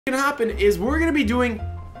gonna happen is we're gonna be doing,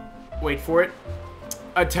 wait for it,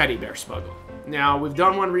 a teddy bear smuggle. Now, we've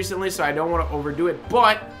done one recently, so I don't want to overdo it,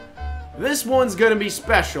 but this one's gonna be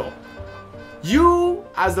special. You,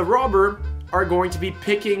 as the robber, are going to be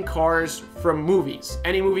picking cars from movies,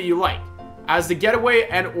 any movie you like, as the getaway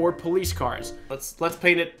and or police cars. Let's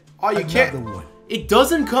paint it. Oh, you can't. It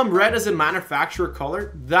doesn't come red as a manufacturer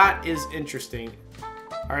color. That is interesting.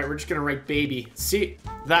 All right, we're just gonna write baby. See,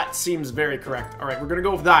 that seems very correct. All right, we're gonna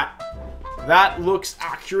go with that. That looks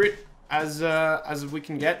accurate as we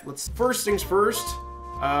can get. Let's first things first.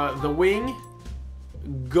 The wing,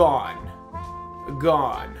 gone.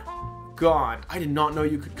 I did not know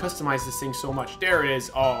you could customize this thing so much. There it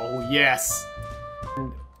is. Oh yes.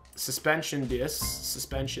 And suspension this,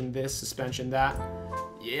 suspension this, suspension that.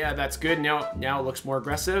 Yeah, that's good. Now it looks more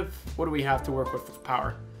aggressive. What do we have to work with for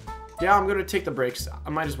power? Yeah, I'm gonna take the brakes. I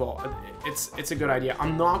might as well. It's a good idea.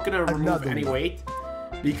 I'm not gonna remove any weight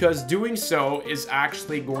because doing so is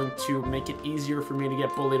actually going to make it easier for me to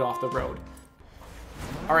get bullied off the road.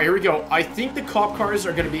 All right, here we go. I think the cop cars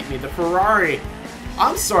are gonna beat me. The Ferrari.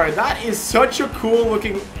 I'm sorry, that is such a cool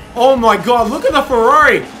looking. Oh my God, look at the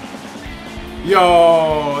Ferrari.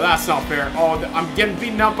 Yo, that's not fair. Oh, I'm getting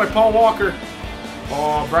beaten up by Paul Walker.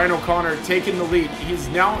 Oh, Brian O'Connor taking the lead. He's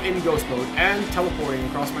now in ghost mode and teleporting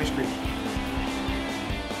across my screen.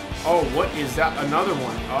 Oh, what is that? Another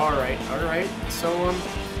one. All right. So,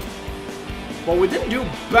 well, we didn't do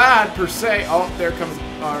bad per se. Oh, there comes.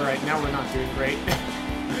 All right, now we're not doing great.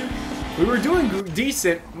 We were doing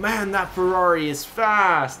decent. Man, that Ferrari is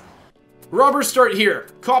fast. Robbers start here.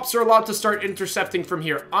 Cops are allowed to start intercepting from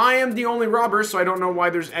here. I am the only robber, so I don't know why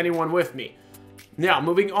there's anyone with me. Now,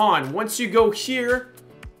 moving on. Once you go here,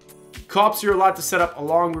 cops are allowed to set up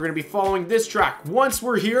along. We're going to be following this track. Once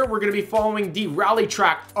we're here, we're going to be following the rally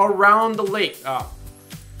track around the lake. Yeah,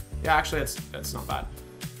 actually, that's not bad.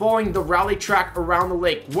 Following the rally track around the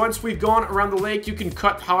lake. Once we've gone around the lake, you can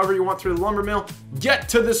cut however you want through the lumber mill. Get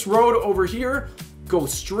to this road over here. Go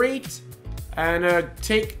straight. And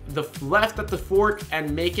take the left at the fork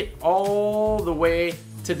and make it all the way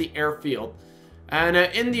to the airfield. And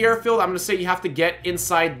in the airfield, I'm going to say you have to get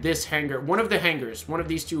inside this hangar. One of the hangars. One of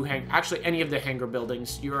these two actually, any of the hangar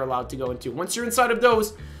buildings you are allowed to go into. Once you're inside of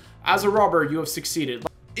those, as a robber, you have succeeded.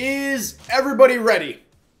 Is everybody ready?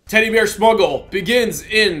 Teddy Bear Smuggle begins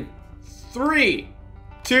in 3,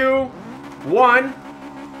 2, 1.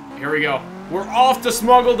 Here we go. We're off to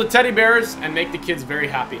smuggle the teddy bears and make the kids very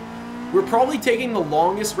happy. We're probably taking the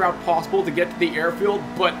longest route possible to get to the airfield,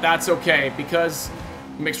 but that's okay because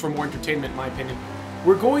it makes for more entertainment in my opinion.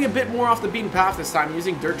 We're going a bit more off the beaten path this time,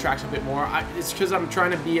 using dirt tracks a bit more. It's because I'm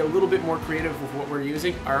trying to be a little bit more creative with what we're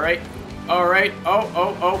using. All right. Oh,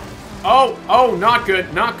 not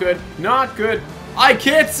good. I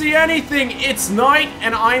can't see anything. It's night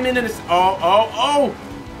and I'm in an... Oh.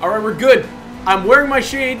 All right, we're good. I'm wearing my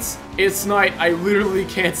shades. It's night. I literally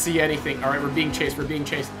can't see anything. All right, we're being chased.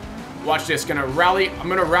 Watch this. I'm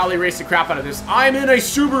gonna rally race the crap out of this. I'm in a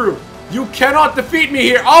Subaru. You cannot defeat me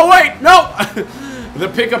here. Oh, wait. No. The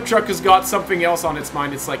pickup truck has got something else on its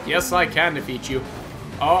mind. It's like, yes, I can defeat you.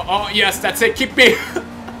 Oh, yes. That's it. Keep me.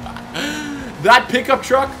 That pickup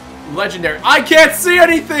truck, legendary. I can't see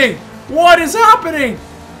anything. What is happening?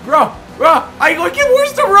 Bro.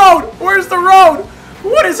 Where's the road?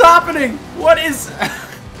 What is happening?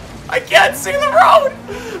 I can't see the road.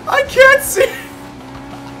 I can't see.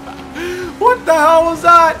 What the hell was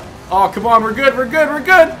that? Oh, come on. We're good.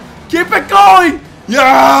 Keep it going.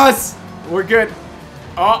 Yes. We're good.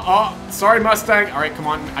 Oh. Sorry, Mustang. All right, come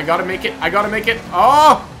on. I gotta make it.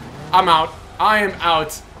 Oh, I'm out. I am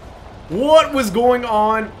out. What was going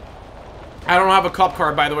on? I don't have a cop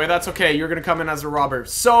car, by the way. That's okay. You're gonna come in as a robber.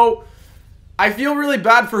 So, I feel really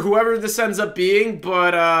bad for whoever this ends up being,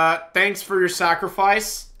 but thanks for your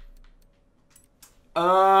sacrifice.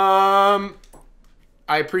 I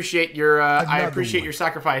appreciate your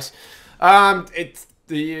sacrifice. It's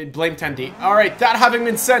the blame Tendy. All right, that having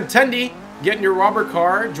been said, Tendy, get in your robber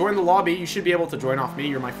car, join the lobby. You should be able to join off me.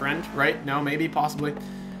 You're my friend, right? No, maybe, possibly.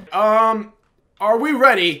 Are we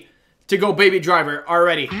ready to go, baby driver?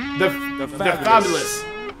 Already. The fabulous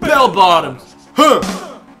bell bottoms. Huh?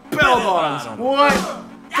 Bell bottoms. What?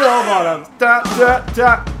 Bell bottoms.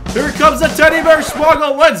 Da. Here comes the teddy bear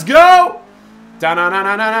smuggle. Let's go.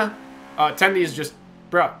 Da-na-na-na-na-na. Tendy is just,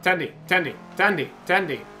 bro. Tendy.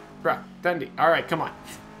 Bro, Tendy. All right, come on.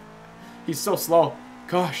 He's so slow.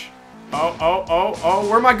 Gosh. Oh.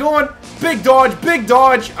 Where am I going? Big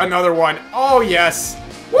dodge. Another one. Oh, yes.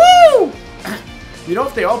 Woo! You know,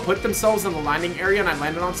 if they all put themselves in the landing area and I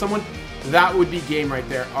landed on someone, that would be game right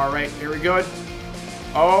there. All right, here we go.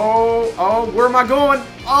 Oh, where am I going?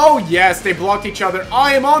 Oh, yes, they blocked each other.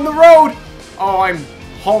 I am on the road. Oh, I'm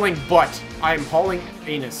hauling butt. I am hauling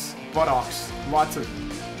anus. Buttocks. Lots of...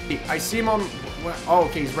 I see him on... Oh,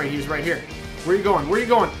 okay, he's right here. Where are you going? Where are you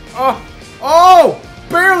going? Oh!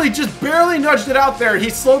 Just barely nudged it out there. He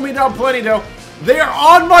slowed me down plenty, though. They are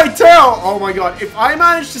on my tail! Oh my god. If I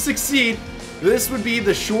manage to succeed, this would be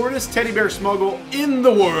the shortest teddy bear smuggle in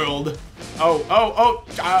the world.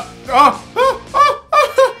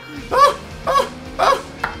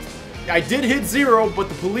 I did hit 0, but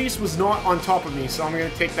the police was not on top of me, so I'm gonna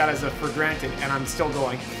take that as a for granted, and I'm still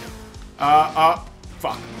going.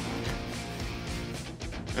 Fuck.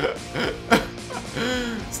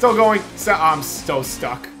 Still going. I'm so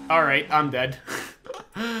stuck. Alright, I'm dead.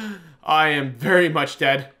 I am very much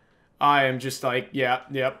dead. I am just like, yep.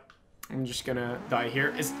 I'm just gonna die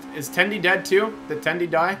here. Is Tendy dead too? Did Tendy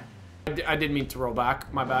die? I didn't mean to roll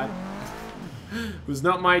back. My bad. It was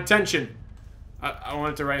not my intention. I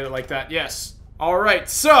wanted to write it like that. Yes. Alright,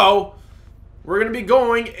 so we're gonna be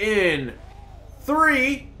going in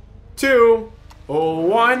 3, 2,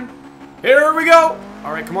 1. Here we go.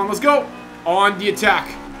 Alright, come on, let's go. On the attack.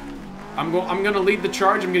 I'm gonna lead the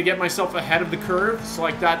charge. I'm gonna get myself ahead of the curve, so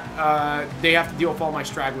like that, they have to deal with all my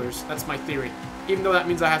stragglers. That's my theory. Even though that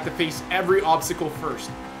means I have to face every obstacle first.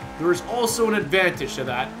 There is also an advantage to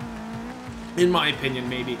that, in my opinion,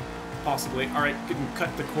 maybe, possibly. All right, can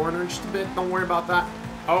cut the corner just a bit. Don't worry about that.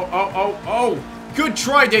 Oh! Good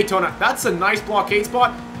try, Daytona. That's a nice blockade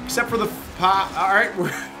spot, except for the. All right, we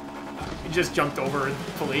just jumped over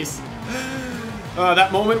the police.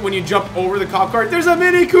 That moment when you jump over the cop car. There's a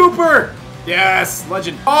Mini Cooper! Yes,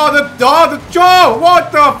 legend. Oh, Joe!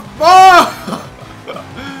 What the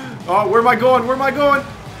Oh, where am I going? Where am I going?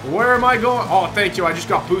 Where am I going? Oh, thank you. I just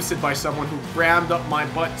got boosted by someone who rammed up my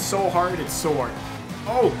butt so hard, it's sore.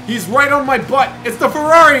 Oh, he's right on my butt. It's the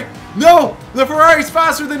Ferrari! No! The Ferrari's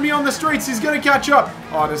faster than me on the straights. He's gonna catch up.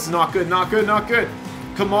 Oh, this is not good, not good, not good.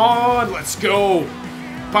 Come on, let's go.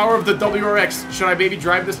 Power of the WRX. Should I baby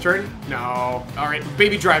drive this turn? No. Alright,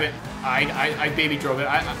 baby drive it. I baby drove it.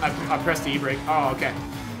 I pressed the e-brake. Oh, okay.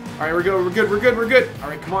 Alright, we're good.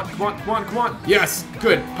 Alright, come on. Yes,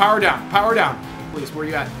 good. Power down. Please, where are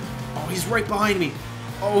you at? Oh, he's right behind me.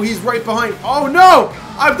 Oh, no!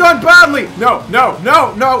 I've done badly! No.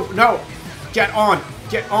 Get on.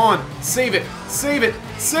 Save it.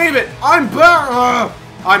 I'm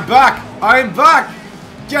back.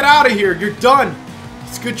 Get out of here. You're done.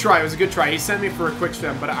 It's a good try. It was a good try. He sent me for a quick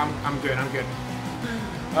swim, but I'm good.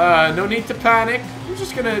 No need to panic. I'm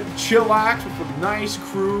just gonna chillax with a nice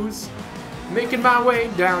cruise. Making my way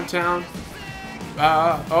downtown.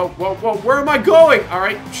 Whoa. Where am I going? All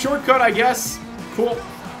right, shortcut, I guess. Cool.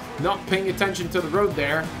 Not paying attention to the road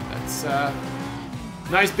there. That's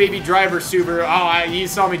nice baby driver, Subaru. Oh, you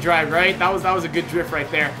saw me drive, right? That was a good drift right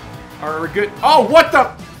there. All right, we're good. Oh, what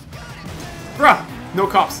the? Bruh. No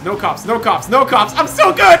cops. I'm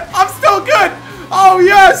still good. Oh,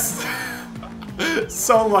 yes.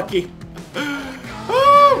 So lucky.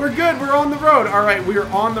 Oh, we're good. We're on the road. All right, we are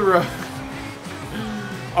on the road.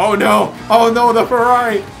 Oh, no, the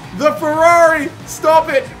Ferrari. Stop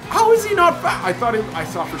it. How is he not fast? I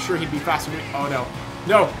thought for sure he'd be faster than me. Oh,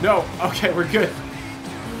 no. Okay, we're good.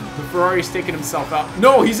 The Ferrari's taking himself out.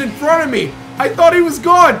 No, he's in front of me. I thought he was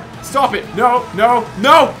gone. Stop it. No.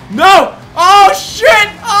 Oh, shit!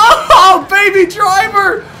 Oh, baby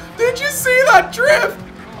driver! Did you see that drift?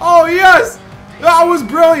 Oh, yes! That was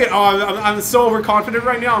brilliant! Oh, I'm so overconfident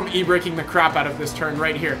right now. I'm e-braking the crap out of this turn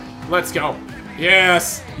right here. Let's go.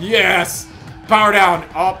 Yes! Power down.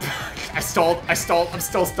 Oh, I stalled. I'm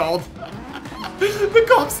still stalled. The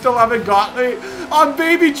cops still haven't got me. I'm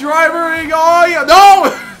baby drivering. Oh, yeah. No!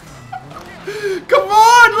 Come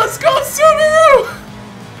on! Let's go, Subaru!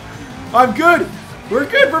 I'm good. We're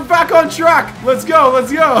good. We're back on track. Let's go.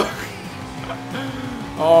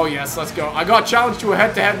 Oh, yes. Let's go. I got challenged to a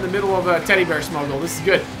head-to-head in the middle of a teddy bear smuggle. This is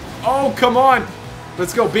good. Oh, come on.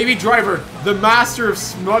 Let's go. Baby driver, the master of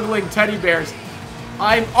smuggling teddy bears.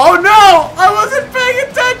 Oh, no. I wasn't paying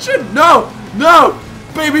attention. No.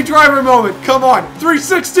 Baby driver moment. Come on.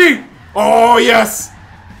 360. Oh, yes.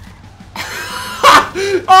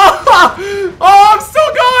 Oh, I'm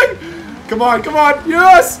still going. Come on.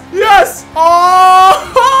 Yes.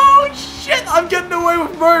 Oh, shit. I'm getting away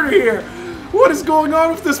with murder here. What is going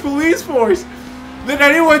on with this police force? Did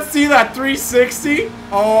anyone see that 360?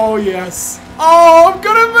 Oh, yes. Oh, I'm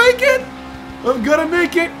gonna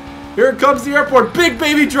make it. Here comes the airport. Big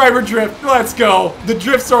baby driver drift. Let's go. The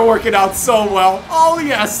drifts are working out so well. Oh,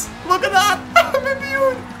 yes. Look at that. I'm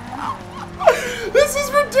immune. This is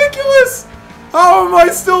ridiculous. How am I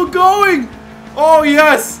still going? Oh,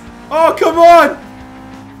 yes. Oh, come on.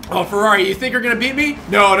 Oh, Ferrari, you think you're going to beat me?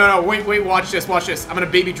 No, no, no. Wait, wait. Watch this. Watch this. I'm going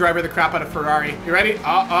to baby driver the crap out of Ferrari. You ready? Big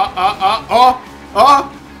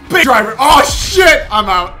driver. Oh, shit. I'm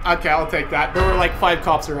out. Okay, I'll take that. There were like 5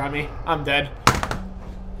 cops around me. I'm dead.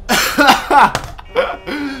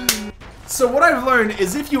 So what I've learned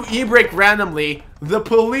is if you e-brake randomly, the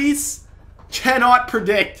police cannot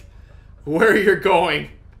predict where you're going.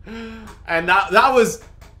 And that was,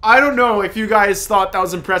 I don't know if you guys thought that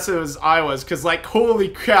was impressive as I was, because like, holy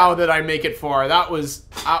cow, did I make it far. That was,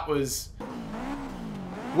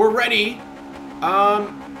 we're ready.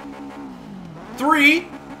 3,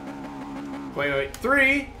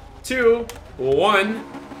 2, 1.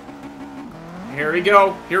 Here we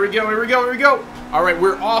go. Here we go. Here we go. Here we go. All right,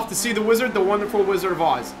 we're off to see the wizard, the wonderful Wizard of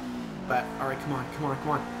Oz. But all right, come on, come on, come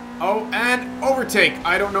on. Oh, and overtake.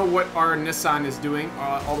 I don't know what our Nissan is doing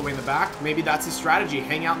all the way in the back. Maybe that's a strategy.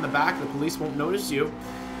 Hang out in the back. The police won't notice you.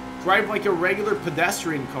 Drive like a regular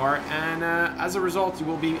pedestrian car, and as a result, you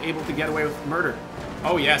will be able to get away with murder.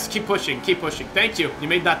 Oh, yes. Keep pushing. Keep pushing. Thank you. You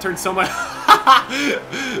made that turn so much.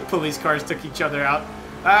 Police cars took each other out.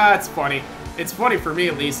 It's funny. It's funny for me,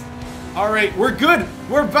 at least. All right, we're good.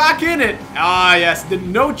 We're back in it. Ah, yes. Did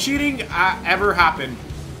no cheating ever happen.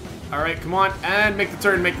 All right, come on. And make the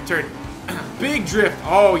turn. Make the turn. Big drift.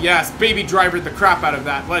 Oh, yes. Baby driver the crap out of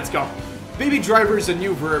that. Let's go. Baby driver is a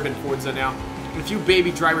new verb in Forza now. If you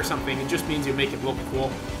baby driver something, it just means you make it look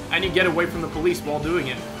cool. And you get away from the police while doing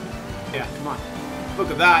it. Yeah, come on. Look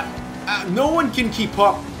at that. No one can keep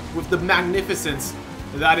up with the magnificence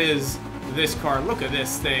that is this car. Look at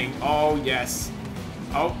this thing. Oh, yes.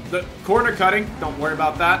 Oh, the corner cutting. Don't worry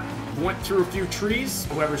about that. Went through a few trees.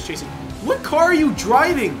 Whoever's chasing. What car are you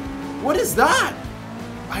driving? What is that?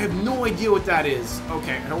 I have no idea what that is.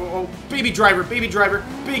 Okay. Oh, baby driver. Baby driver.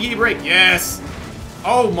 Big e-brake. Yes.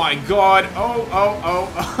 Oh, my God.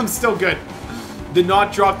 Oh. I'm still good. Did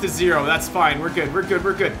not drop to 0. That's fine. We're good. We're good.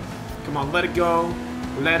 We're good. Come on. Let it go.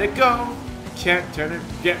 Let it go. Can't turn it.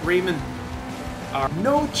 Get Raymond.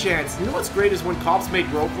 No chance. You know what's great is when cops make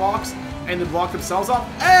roadblocks and then block themselves off.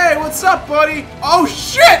 Hey, what's up, buddy? Oh,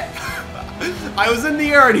 shit! I was in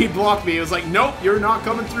the air and he blocked me. He was like, nope, you're not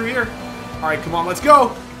coming through here. All right, come on, let's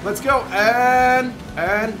go. Let's go. And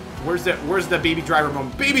where's the baby driver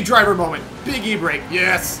moment? Baby driver moment. Big e-brake.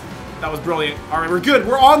 Yes. That was brilliant. All right, we're good.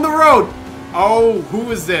 We're on the road. Oh,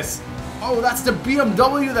 who is this? Oh, that's the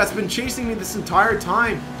BMW that's been chasing me this entire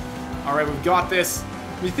time. All right, we've got this.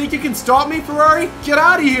 You think you can stop me, Ferrari? Get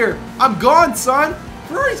out of here. I'm gone, son.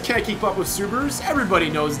 Ferraris can't keep up with Subarus. Everybody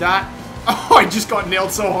knows that. Oh, I just got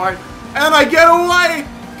nailed so hard. And I get away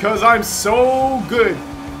because I'm so good.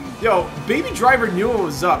 Yo, baby driver knew what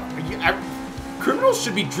was up. Criminals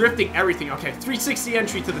should be drifting everything. Okay, 360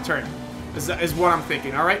 entry to the turn is what I'm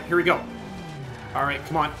thinking. All right, here we go. All right,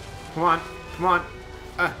 come on. Come on. Come on.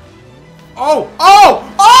 Oh!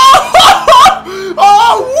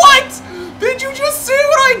 What? Did you just see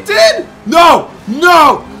what I did? No!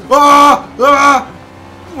 No!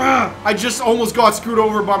 I just almost got screwed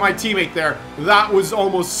over by my teammate there. That was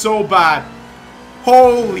almost so bad.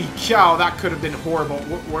 Holy cow, that could have been horrible.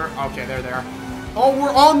 Okay, there they are. Oh,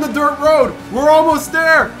 we're on the dirt road. We're almost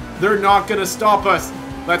there. They're not going to stop us.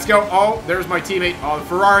 Let's go. Oh, there's my teammate. Oh,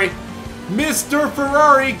 Ferrari. Mr.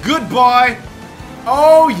 Ferrari, goodbye.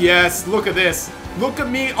 Oh, yes. Look at this. Look at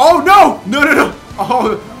me. Oh, no. No.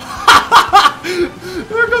 Oh.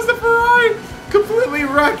 There goes the Ferrari. Completely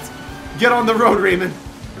wrecked. Get on the road, Raymond.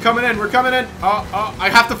 We're coming in. We're coming in. I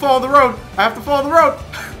have to follow the road. I have to follow the road.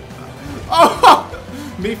 Oh,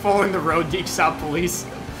 me following the road geeks out police.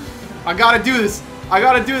 I gotta do this. I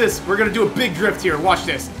gotta do this. We're gonna do a big drift here. Watch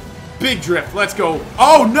this. Big drift. Let's go.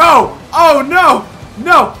 Oh, no. Oh, no.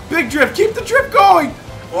 No. Big drift. Keep the drift going.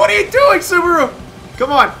 What are you doing, Subaru?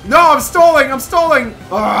 Come on. No, I'm stalling. I'm stalling.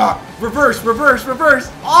 Reverse.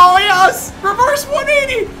 Oh, yes. Reverse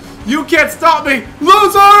 180. You can't stop me.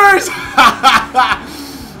 Losers.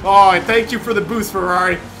 Oh, and thank you for the boost,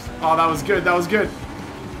 Ferrari. Oh, that was good. That was good.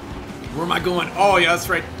 Where am I going? Oh, yeah, that's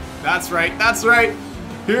right. That's right. That's right.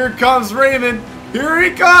 Here comes Raymond. Here he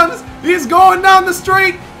comes. He's going down the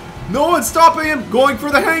street. No one's stopping him. Going for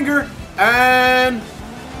the hanger. And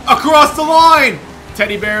across the line.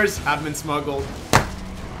 Teddy bears have been smuggled.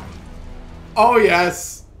 Oh,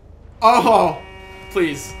 yes. Oh,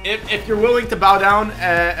 please. If you're willing to bow down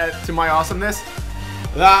to my awesomeness,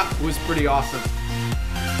 that was pretty awesome.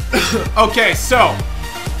 Okay, so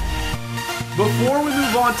before we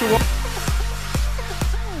move on to what